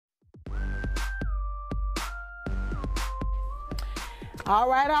All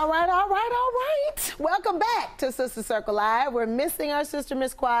right. Welcome back to Sister Circle Live. We're missing our sister,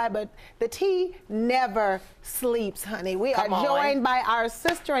 Miss Quiet, but the tea never sleeps, honey. We are joined by our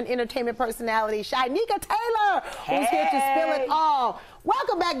sister and entertainment personality, Shynieka Taylor, who's here to spill it all.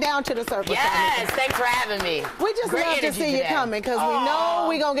 Welcome back down to the circle. Yes, thanks for having me. We just love to see you coming because we know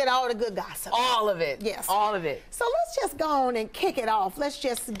we're going to get all the good gossip. All of it. Yes. All of it. So let's just go on and kick it off. Let's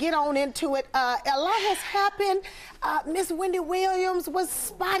just get on into it. A lot has happened. Miss Wendy Williams was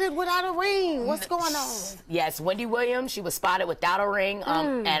spotted without a ring. What's going on? Yes, Wendy Williams, she was spotted without a ring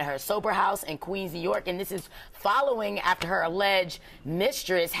at her sober house in Queens, New York. And this is following after her alleged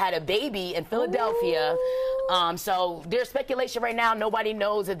mistress had a baby in Philadelphia. So there's speculation right now. Nobody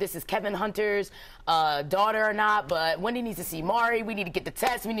knows if this is Kevin Hunter's daughter or not, but Wendy needs to see Mari. We need to get the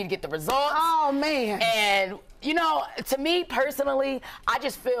test. We need to get the results. Oh, man. And, you know, to me personally, I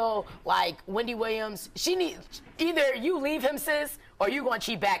just feel like Wendy Williams, she needs, either you leave him, sis, or you going to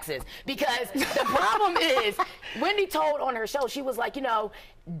cheat back, sis. Because the problem is, Wendy told on her show, she was like, you know,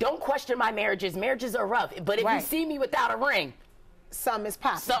 don't question my marriages. Marriages are rough. But if you see me without a ring, something's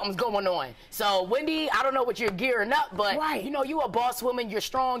popping. Something's going on. So, Wendy, I don't know what you're gearing up, but, you know, you a boss woman. You're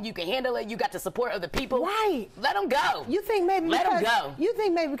strong. You can handle it. You got the support of the people. Right. Let them go. You think maybe Let them go. You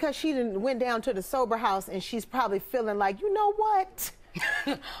think maybe because she went down to the sober house and she's probably feeling like, you know what?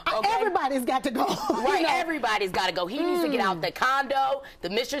 Everybody's got to go. Right, you know? Everybody's got to go. He needs to get out the condo. The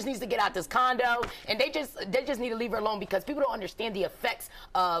mistress needs to get out this condo, and they just need to leave her alone because people don't understand the effects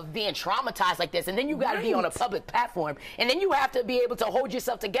of being traumatized like this. And then you got to be on a public platform, and then you have to be able to hold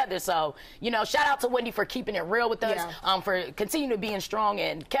yourself together. So, you know, shout out to Wendy for keeping it real with us, for continuing to being strong.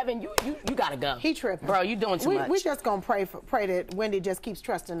 And Kevin, you got to go. He tripping, bro. You doing too much. We just gonna pray that Wendy just keeps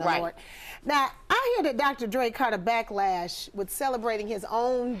trusting the Lord. Now, I hear that Dr. Dre caught a backlash with celebrating his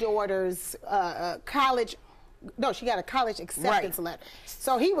own daughter's college. No, she got a college acceptance letter.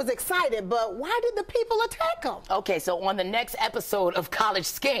 So he was excited, but why did the people attack him? Okay, so on the next episode of College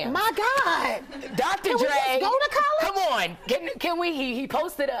Scam. My God. Dr. Dre. We just go to college? Come on. Can we? He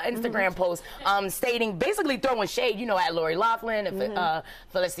posted an Instagram post stating, basically throwing shade, you know, at Lori Loughlin and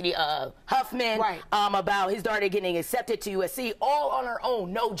Felicity Huffman about his daughter getting accepted to USC all on her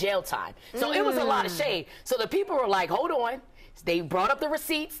own, no jail time. So it was a lot of shade. So the people were like, hold on. They brought up the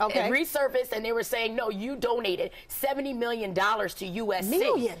receipts and resurfaced, and they were saying, no, you donated $70 million to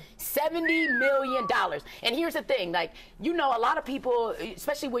USC. $70 million. And here's the thing, like, you know, a lot of people,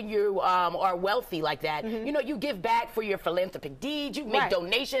 especially when you are wealthy like that, you know, you give back for your philanthropic deeds, you make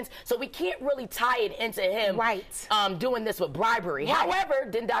donations, so we can't really tie it into him doing this with bribery. However,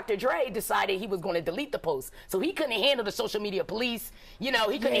 then Dr. Dre decided he was going to delete the post, so he couldn't handle the social media police, you know,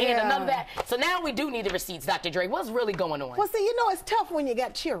 he couldn't handle none of that. So now we do need the receipts, Dr. Dre. What's really going on? Well, see, you know, it's tough when you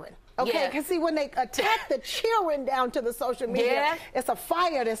got children. Okay, because see, when they attack the children down to the social media, it's a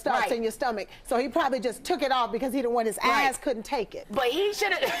fire that starts in your stomach. So he probably just took it off because he didn't want his eyes couldn't take it. But he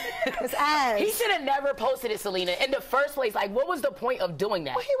should have. His eyes. He should have never posted it, Selena, in the first place. Like, what was the point of doing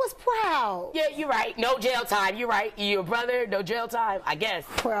that? Well, he was proud. Yeah, you're right. No jail time. You're right. Your brother, no jail time. I guess.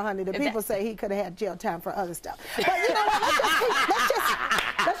 Well, honey, the people say he could have had jail time for other stuff. But you know what?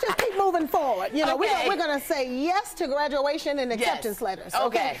 Let's just keep moving forward. You know, we're gonna say yes to graduation and acceptance letters.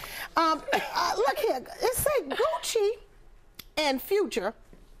 Okay. Look here, it say Gucci and Future.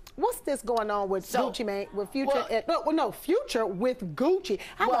 What's this going on with Gucci Mane? With Future? Future with Gucci.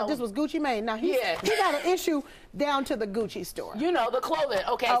 I thought this was Gucci Mane. Now he got an issue down to the Gucci store. You know, the clothing.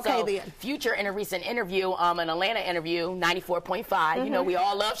 Okay, so then. Future in a recent interview, an Atlanta interview, 94.5. You know, we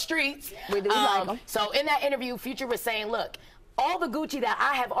all love streets. We do like them. So in that interview, Future was saying, look, all the Gucci that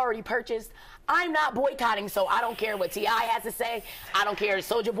I have already purchased, I'm not boycotting, so I don't care what T.I. has to say. I don't care if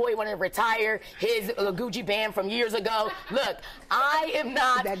Soulja Boy wanted to retire his Gucci band from years ago. Look, I am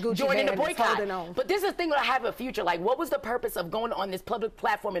not joining the boycott. But this is the thing that I have a Future. Like, what was the purpose of going on this public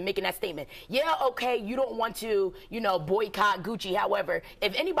platform and making that statement? Yeah, okay, you don't want to, you know, boycott Gucci. However,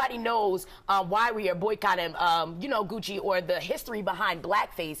 if anybody knows why we are boycotting, you know, Gucci or the history behind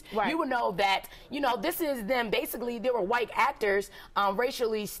blackface, you would know that, you know, this is them. Basically, there were white actors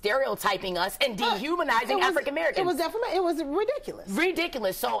racially stereotyping us and dehumanizing African Americans. It was definitely, it was ridiculous.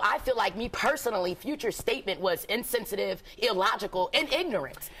 Ridiculous. So I feel like, me personally, Future's statement was insensitive, illogical, and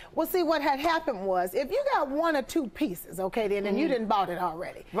ignorant. Well, see, what had happened was, if you got one or two pieces, okay, then and you didn't bought it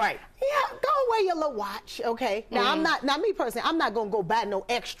already. Right. Yeah, go wear your little watch, okay? Now, me personally, I'm not going to go buy no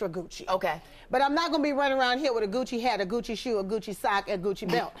extra Gucci. Okay. But I'm not going to be running around here with a Gucci hat, a Gucci shoe, a Gucci sock, and a Gucci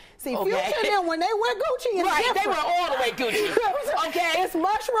belt. See, Future them, when they wear Gucci, it's different. They were all the way Gucci. Okay. It's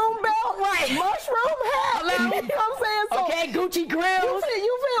mushroom belt, mushroom hat. Hello? You know what I'm saying? So, okay, Gucci grills.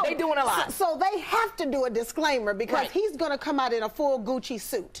 You feel they doing doing a lot. So they have to do a disclaimer because he's going to come out in a full Gucci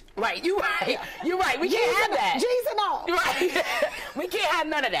suit. Right, you're right. You're right. We can't have that. G's and all. Right. We can't have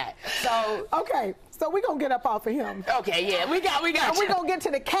none of that. So okay, so we're going to get up off of him. Okay, yeah, we got and we're going to get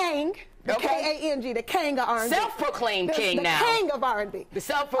to the King. The K-A-N-G, the king of R&B. Self-proclaimed king now. The king of R&B. The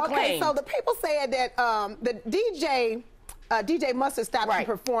self-proclaimed. Okay, so the people said that the DJ Mustard stopped from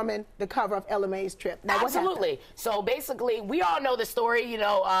performing the cover of Ella Mai's Trip. Now, absolutely. So basically, we all know the story. You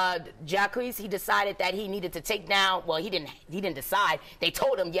know, Jacquees, he decided that he needed to take down. Well, he didn't decide. They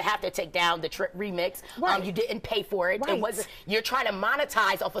told him you have to take down the Trip remix. Right. You didn't pay for it. Right. It wasn't. You're trying to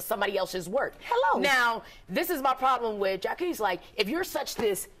monetize off of somebody else's work. Hello. Now, this is my problem with Jacquees. Like, if you're such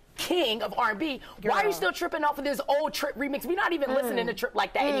this king of R&B, why are you still tripping off of this old Trip remix? We're not even listening to Trip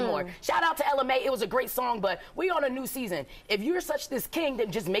like that anymore. Shout out to Ella Mai. It was a great song, but we on a new season. If you're such this king,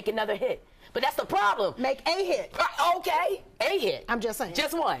 then just make another hit. But that's the problem. Make a hit. Okay, a hit. I'm just saying.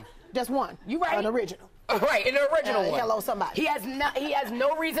 Just one. Just one. You right. An original. Right, an original one. Hello, somebody. He has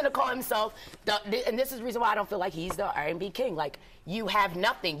no reason to call himself, and this is the reason why I don't feel like he's the R&B king. Like, you have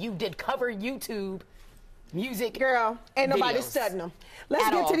nothing. You did cover YouTube music. Girl, ain't nobody studying them. Let's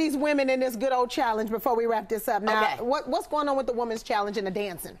get to these women in this good old challenge before we wrap this up. Now, what's going on with the women's challenge and the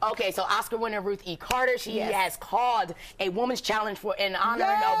dancing? Okay, so Oscar winner Ruth E. Carter, she has called a women's challenge in honor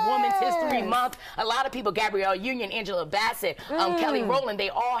of Women's History Month. A lot of people, Gabrielle Union, Angela Bassett, Kelly Rowland, they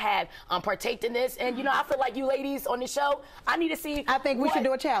all have partaked in this. And, you know, I feel like you ladies on the show, I need to see. I think we should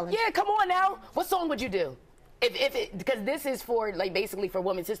do a challenge. Yeah, come on now. What song would you do? Because this is for, like, basically for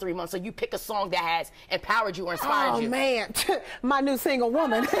Women's History Month, so you pick a song that has empowered you or inspired you. Oh, man. My new single,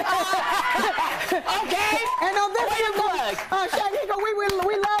 Woman. Okay. And on this Shynieka,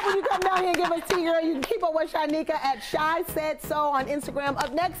 we love when you come down here and give us tea, girl. You can keep up with Shynieka at Shy Said So on Instagram.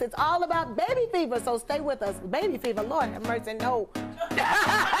 Up next, it's all about baby fever, so stay with us. Baby fever, Lord have mercy, no.